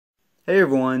Hey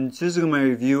everyone, so this is my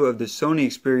review of the Sony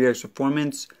Xperia X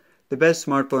Performance, the best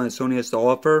smartphone that Sony has to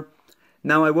offer.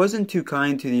 Now, I wasn't too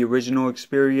kind to the original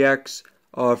Xperia X.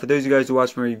 For those of you guys who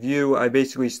watched my review, I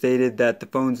basically stated that the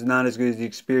phone's not as good as the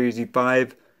Xperia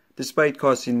Z5, despite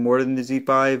costing more than the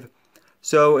Z5.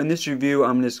 So in this review,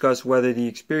 I'm going to discuss whether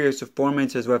the Xperia X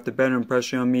Performance has left a better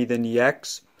impression on me than the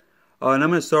X. And I'm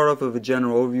going to start off with a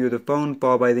general overview of the phone,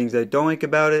 followed by things I don't like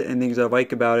about it and things I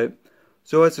like about it.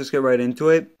 So let's just get right into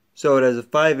it. So it has a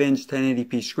 5-inch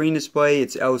 1080p screen display.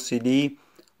 It's LCD,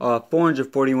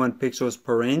 441 pixels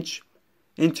per inch.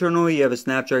 Internally, you have a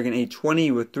Snapdragon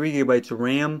 820 with 3GB of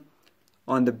RAM.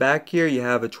 On the back here, you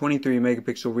have a 23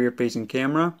 megapixel rear-facing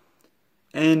camera.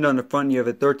 And on the front, you have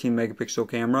a 13 megapixel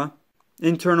camera.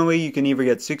 Internally, you can either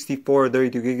get 64 or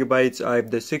 32GB. I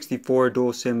have the 64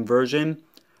 dual SIM version.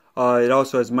 It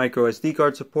also has micro SD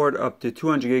card support up to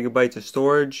 200GB of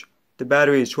storage. The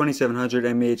battery is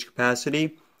 2700 mAh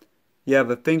capacity. You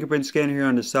have a fingerprint scanner here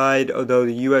on the side, although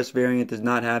the US variant does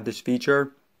not have this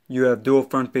feature. You have dual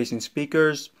front-facing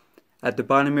speakers. At the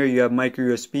bottom here, you have micro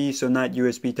USB, so not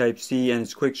USB Type-C, and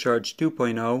it's Quick Charge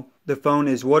 2.0. The phone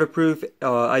is waterproof,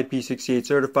 IP68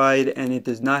 certified, and it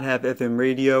does not have FM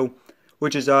radio,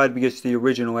 which is odd because the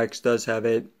original X does have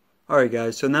it. Alright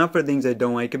guys, so now for things I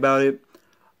don't like about it.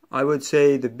 I would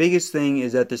say the biggest thing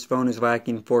is that this phone is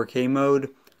lacking 4K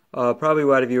mode. Probably a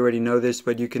lot of you already know this,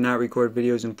 but you cannot record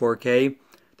videos in 4K,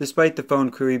 despite the phone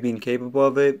clearly being capable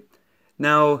of it.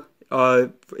 Now,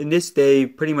 in this day,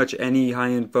 pretty much any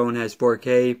high-end phone has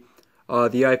 4K.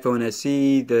 The iPhone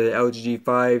SE, the LG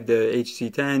G5, the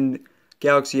HTC 10,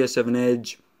 Galaxy S7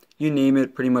 Edge, you name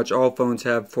it, pretty much all phones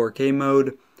have 4K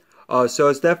mode. So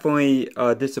it's definitely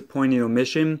a disappointing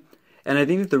omission. And I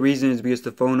think that the reason is because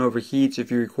the phone overheats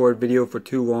if you record video for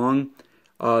too long.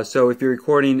 So if you're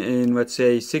recording in, let's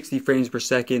say, 60 frames per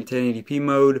second 1080p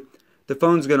mode, the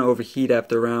phone's going to overheat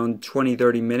after around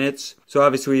 20-30 minutes. So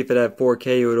obviously if it had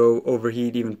 4K, it would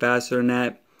overheat even faster than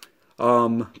that.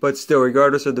 But still,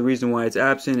 regardless of the reason why it's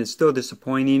absent, it's still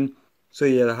disappointing. So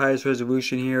yeah, the highest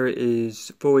resolution here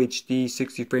is Full HD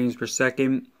 60 frames per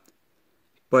second.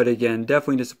 But again,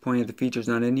 definitely disappointed the feature's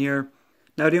not in here.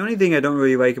 Now the only thing I don't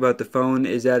really like about the phone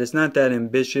is that it's not that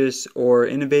ambitious or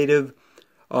innovative.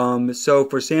 So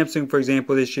for Samsung, for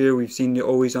example, this year we've seen the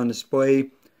always on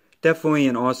display. Definitely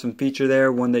an awesome feature there,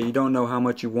 one that you don't know how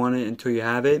much you want it until you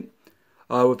have it.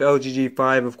 With LG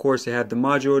G5, of course, they have the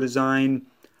modular design.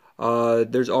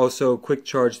 There's also Quick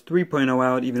Charge 3.0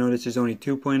 out, even though this is only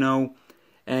 2.0.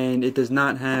 And it does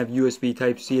not have USB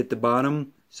Type-C at the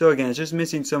bottom. So again, it's just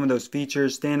missing some of those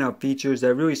features, standout features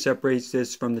that really separates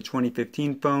this from the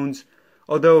 2015 phones.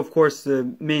 Although, of course,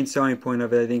 the main selling point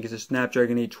of it, I think, is the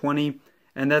Snapdragon 820.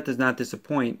 And that does not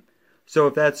disappoint. So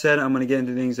with that said, I'm going to get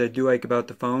into things I do like about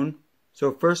the phone. So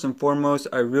first and foremost,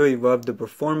 I really love the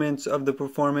performance of the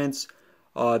Performance.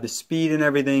 The speed and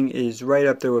everything is right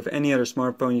up there with any other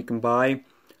smartphone you can buy.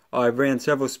 I've ran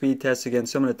several speed tests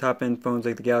against some of the top-end phones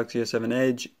like the Galaxy S7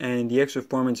 Edge, and the X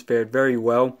Performance fared very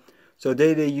well. So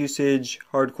day-to-day usage,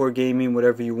 hardcore gaming,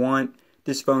 whatever you want,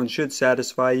 this phone should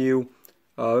satisfy you.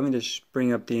 Let me just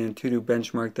bring up the Antutu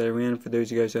benchmark that I ran for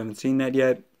those of you guys who haven't seen that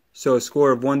yet. So a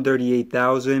score of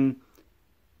 138,000,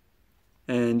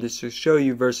 and just to show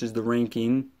you versus the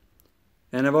ranking.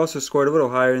 And I've also scored a little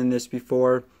higher than this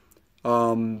before,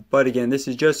 but again, this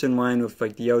is just in line with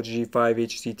like the LG G5,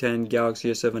 HTC 10,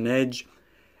 Galaxy S7 Edge.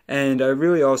 And I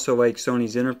really also like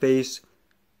Sony's interface.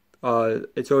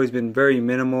 It's always been very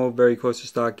minimal, very close to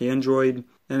stock Android,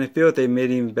 and I feel that they made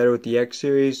it even better with the X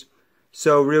series.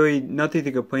 So really nothing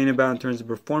to complain about in terms of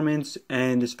performance,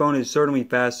 and this phone is certainly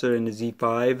faster than the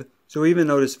Z5. So even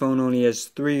though this phone only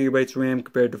has 3GB RAM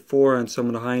compared to 4 on some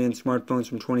of the high-end smartphones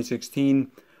from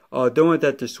 2016, don't let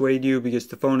that dissuade you because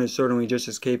the phone is certainly just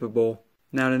as capable.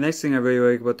 Now the next thing I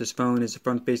really like about this phone is the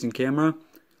front-facing camera.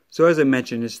 So as I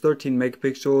mentioned, it's 13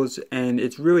 megapixels, and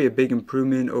it's really a big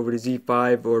improvement over the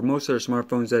Z5 or most other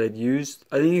smartphones that I've used.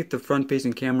 I think the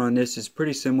front-facing camera on this is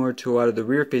pretty similar to a lot of the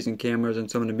rear-facing cameras on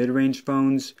some of the mid-range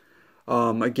phones.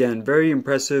 Again, very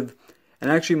impressive. And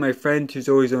actually, my friend who's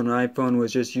always on an iPhone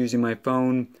was just using my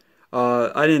phone.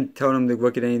 I didn't tell them to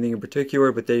look at anything in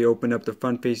particular, but they opened up the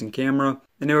front-facing camera,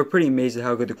 and they were pretty amazed at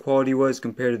how good the quality was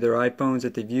compared to their iPhones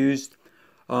that they've used.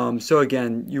 So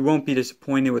again, you won't be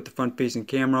disappointed with the front-facing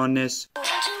camera on this.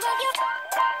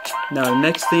 Now the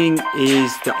next thing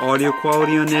is the audio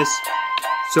quality on this.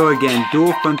 So again,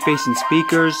 dual front-facing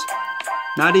speakers.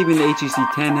 Not even the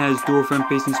HTC 10 has dual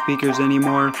front-facing speakers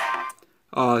anymore.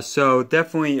 So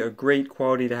definitely a great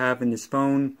quality to have in this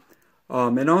phone.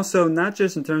 And also not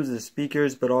just in terms of the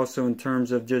speakers, but also in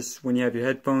terms of just when you have your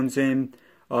headphones in.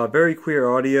 Very clear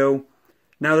audio.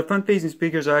 Now the front facing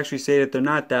speakers, I actually say that they're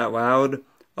not that loud,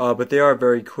 but they are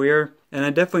very clear. And I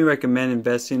definitely recommend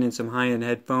investing in some high-end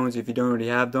headphones if you don't already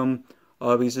have them,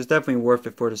 because it's definitely worth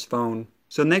it for this phone.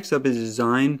 So next up is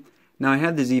design. Now I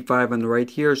have the Z5 on the right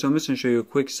here, so I'm just going to show you a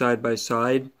quick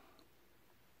side-by-side.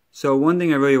 So one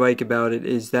thing I really like about it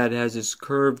is that it has this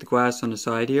curved glass on the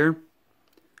side here.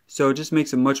 So it just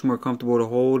makes it much more comfortable to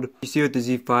hold. You see with the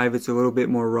Z5 it's a little bit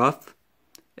more rough.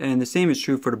 And the same is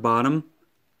true for the bottom.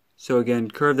 So again,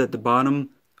 curved at the bottom,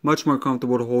 much more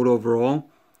comfortable to hold overall.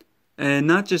 And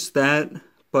not just that,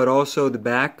 but also the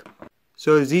back.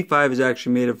 So the Z5 is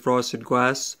actually made of frosted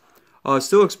glass. It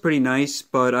still looks pretty nice,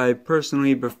 but I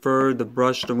personally prefer the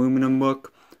brushed aluminum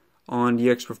look on the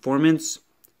X Performance.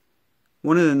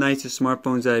 One of the nicest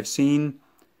smartphones that I've seen,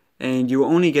 and you will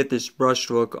only get this brushed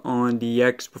look on the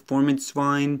X Performance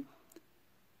line.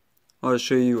 I'll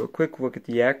show you a quick look at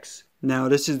the X. Now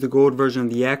this is the gold version of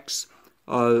the X,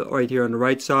 right here on the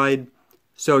right side.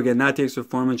 So again, not the X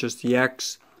Performance, just the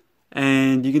X.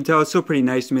 And you can tell it's still pretty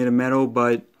nice, made of metal,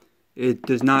 but it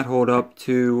does not hold up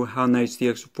to how nice the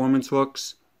X Performance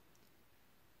looks.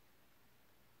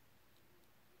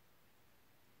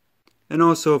 And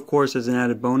also, of course, as an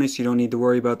added bonus, you don't need to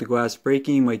worry about the glass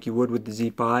breaking like you would with the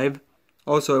Z5.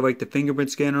 Also, I like the fingerprint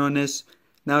scanner on this.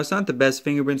 Now, it's not the best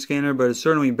fingerprint scanner, but it's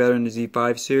certainly better than the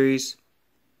Z5 series.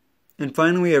 And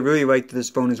finally, I really like that this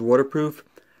phone is waterproof.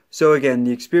 So again,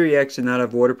 the Xperia X did not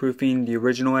have waterproofing, the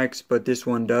original X, but this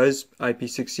one does,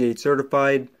 IP68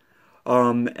 certified.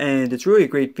 And it's really a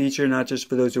great feature, not just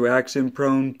for those who are accident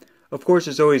prone. Of course,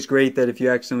 it's always great that if you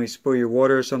accidentally spill your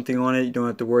water or something on it, you don't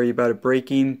have to worry about it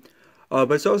breaking.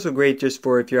 But it's also great just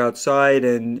for if you're outside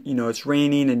and it's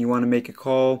raining and you want to make a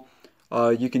call.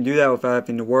 You can do that without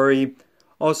having to worry.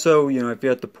 Also, if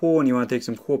you're at the pool and you want to take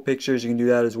some cool pictures, you can do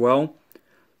that as well.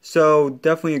 So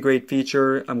definitely a great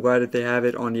feature. I'm glad that they have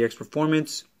it on the X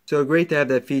Performance. So great to have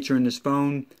that feature in this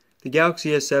phone. The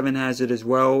Galaxy S7 has it as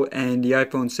well, and the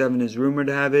iPhone 7 is rumored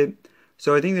to have it.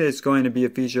 So I think that it's going to be a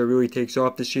feature that really takes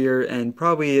off this year, and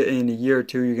probably in a year or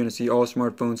two you're going to see all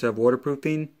smartphones have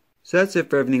waterproofing. So that's it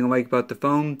for everything I like about the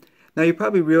phone. Now you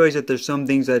probably realize that there's some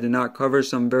things I did not cover,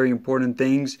 some very important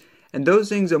things, and those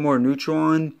things I'm more neutral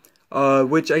on,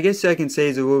 which I guess I can say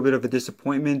is a little bit of a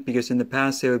disappointment, because in the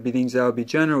past there would be things that I would be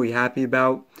generally happy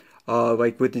about,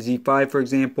 like with the Z5 for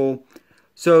example.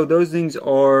 So those things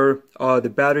are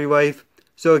the battery life.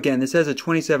 So again, this has a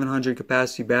 2700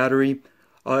 capacity battery.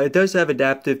 It does have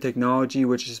adaptive technology,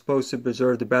 which is supposed to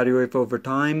preserve the battery life over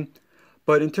time.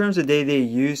 But in terms of day-to-day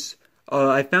use,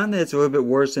 I found that it's a little bit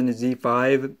worse than the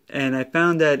Z5, and I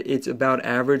found that it's about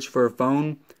average for a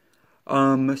phone.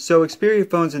 So Xperia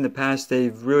phones in the past,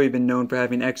 they've really been known for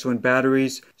having excellent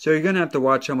batteries. So you're going to have to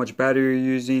watch how much battery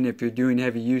you're using if you're doing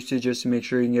heavy usage, just to make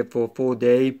sure you can get for a full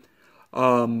day.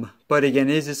 But again,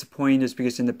 it is disappointing just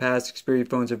because in the past Xperia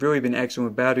phones have really been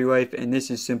excellent battery life, and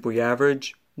this is simply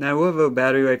average. Now I will have a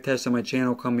battery life test on my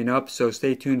channel coming up, so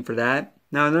stay tuned for that.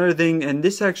 Now another thing, and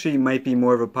this actually might be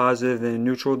more of a positive than a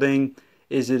neutral thing,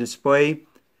 is the display.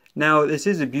 Now this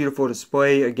is a beautiful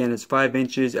display. Again, it's 5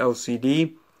 inches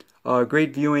LCD.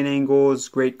 Great viewing angles,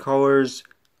 great colors,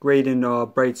 great in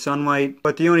bright sunlight.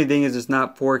 But the only thing is it's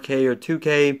not 4K or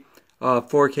 2K.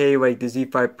 4K like the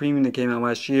Z5 Premium that came out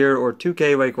last year, or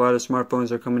 2K like a lot of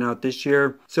smartphones are coming out this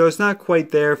year. So it's not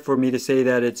quite there for me to say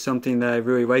that it's something that I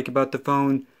really like about the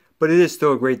phone, but it is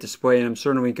still a great display and I'm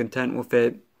certainly content with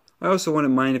it. I also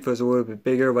wouldn't mind if it was a little bit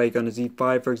bigger, like on the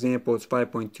Z5 for example, it's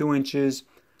 5.2 inches.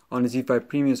 On the Z5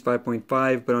 Premium it's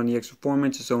 5.5, but on the X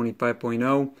Performance it's only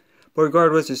 5.0. But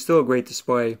regardless, it's still a great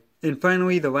display. And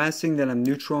finally, the last thing that I'm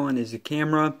neutral on is the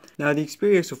camera. Now, the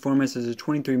Xperia X Performance has a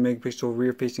 23 megapixel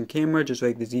rear-facing camera, just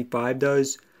like the Z5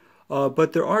 does.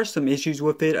 But there are some issues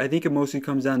with it. I think it mostly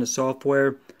comes down to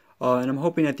software, and I'm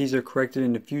hoping that these are corrected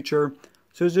in the future.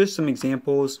 So there's just some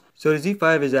examples. So the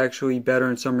Z5 is actually better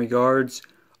in some regards.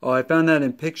 I found that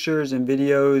in pictures and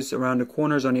videos around the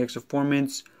corners on the X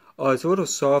Performance. It's a little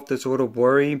soft, it's a little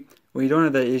blurry when you don't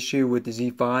have that issue with the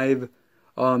Z5.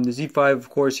 The Z5, of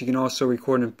course, you can also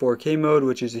record in 4K mode,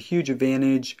 which is a huge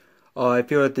advantage. I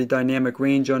feel that the dynamic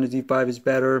range on the Z5 is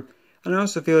better, and I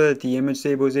also feel that the image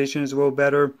stabilization is a little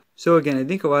better. So again, I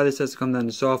think a lot of this has to come down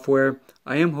to software.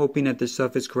 I am hoping that this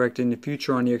stuff is corrected in the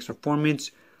future on the X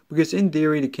Performance, because in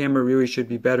theory the camera really should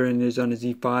be better than it is on the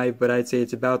Z5, but I'd say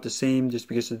it's about the same just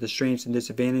because of the strengths and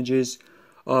disadvantages.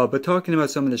 But talking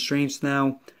about some of the strengths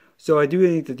now, so I do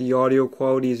think that the audio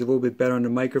quality is a little bit better on the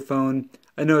microphone.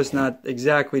 I know it's not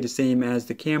exactly the same as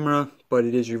the camera, but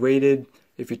it is related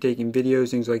if you're taking videos,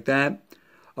 things like that.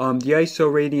 The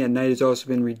ISO rating at night has also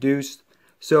been reduced.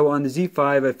 So on the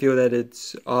Z5, I feel that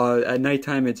it's at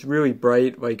nighttime it's really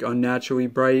bright, like unnaturally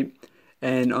bright.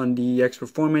 And on the X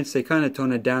Performance, they kind of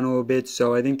tone it down a little bit,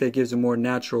 so I think that gives a more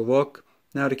natural look.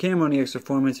 Now the camera on the X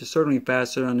Performance is certainly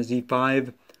faster on the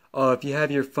Z5. If you have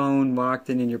your phone locked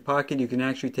in your pocket, you can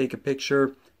actually take a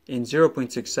picture in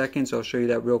 0.6 seconds. I'll show you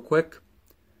that real quick.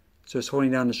 So just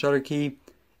holding down the shutter key,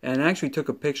 and I actually took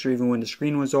a picture even when the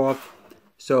screen was off.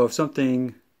 So if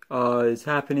something is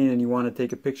happening and you want to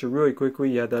take a picture really quickly,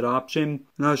 you have that option.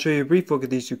 And I'll show you a brief look at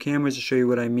these two cameras to show you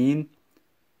what I mean.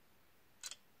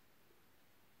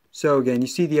 So again, you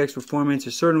see the X Performance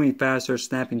is certainly faster at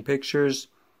snapping pictures.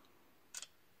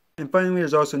 And finally,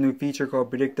 there's also a new feature called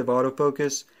predictive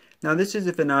autofocus. Now this is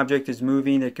if an object is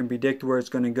moving, it can predict where it's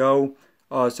going to go,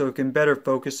 so it can better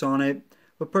focus on it.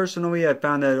 But personally, I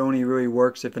found that it only really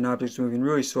works if an object's moving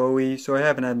really slowly, so I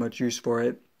haven't had much use for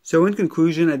it. So in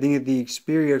conclusion, I think that the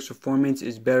Xperia X Performance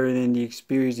is better than the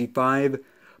Xperia Z5,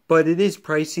 but it is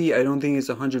pricey. I don't think it's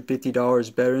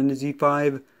 $150 better than the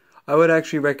Z5. I would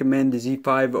actually recommend the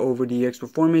Z5 over the X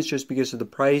Performance just because of the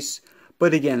price.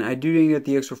 But again, I do think that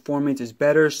the X Performance is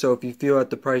better, so if you feel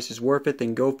that the price is worth it,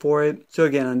 then go for it. So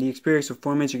again, on the Xperia X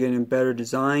Performance, you're getting better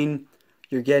design.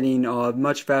 You're getting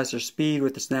much faster speed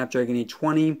with the Snapdragon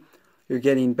 820. You're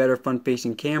getting better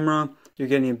front-facing camera. You're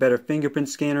getting a better fingerprint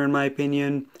scanner in my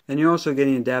opinion. And you're also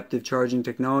getting adaptive charging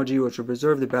technology, which will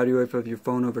preserve the battery life of your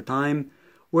phone over time.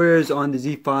 Whereas on the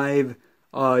Z5,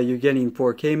 you're getting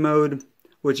 4K mode,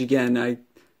 which again,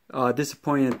 I'm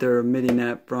disappointed that they're omitting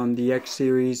that from the X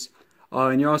series.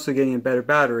 And you're also getting a better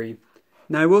battery.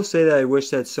 Now I will say that I wish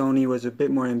that Sony was a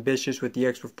bit more ambitious with the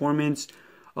X Performance.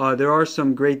 There are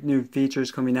some great new features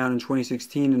coming out in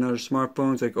 2016 in other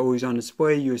smartphones like always on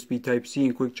display, USB Type-C,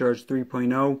 and Quick Charge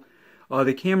 3.0.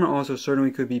 The camera also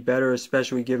certainly could be better,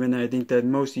 especially given that I think that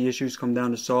most of the issues come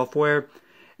down to software.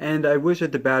 And I wish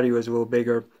that the battery was a little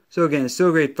bigger. So again, it's still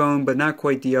a great phone, but not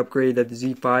quite the upgrade that the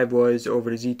Z5 was over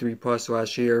the Z3 Plus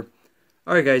last year.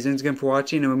 Alright guys, thanks again for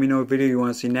watching, and let me know what video you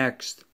want to see next.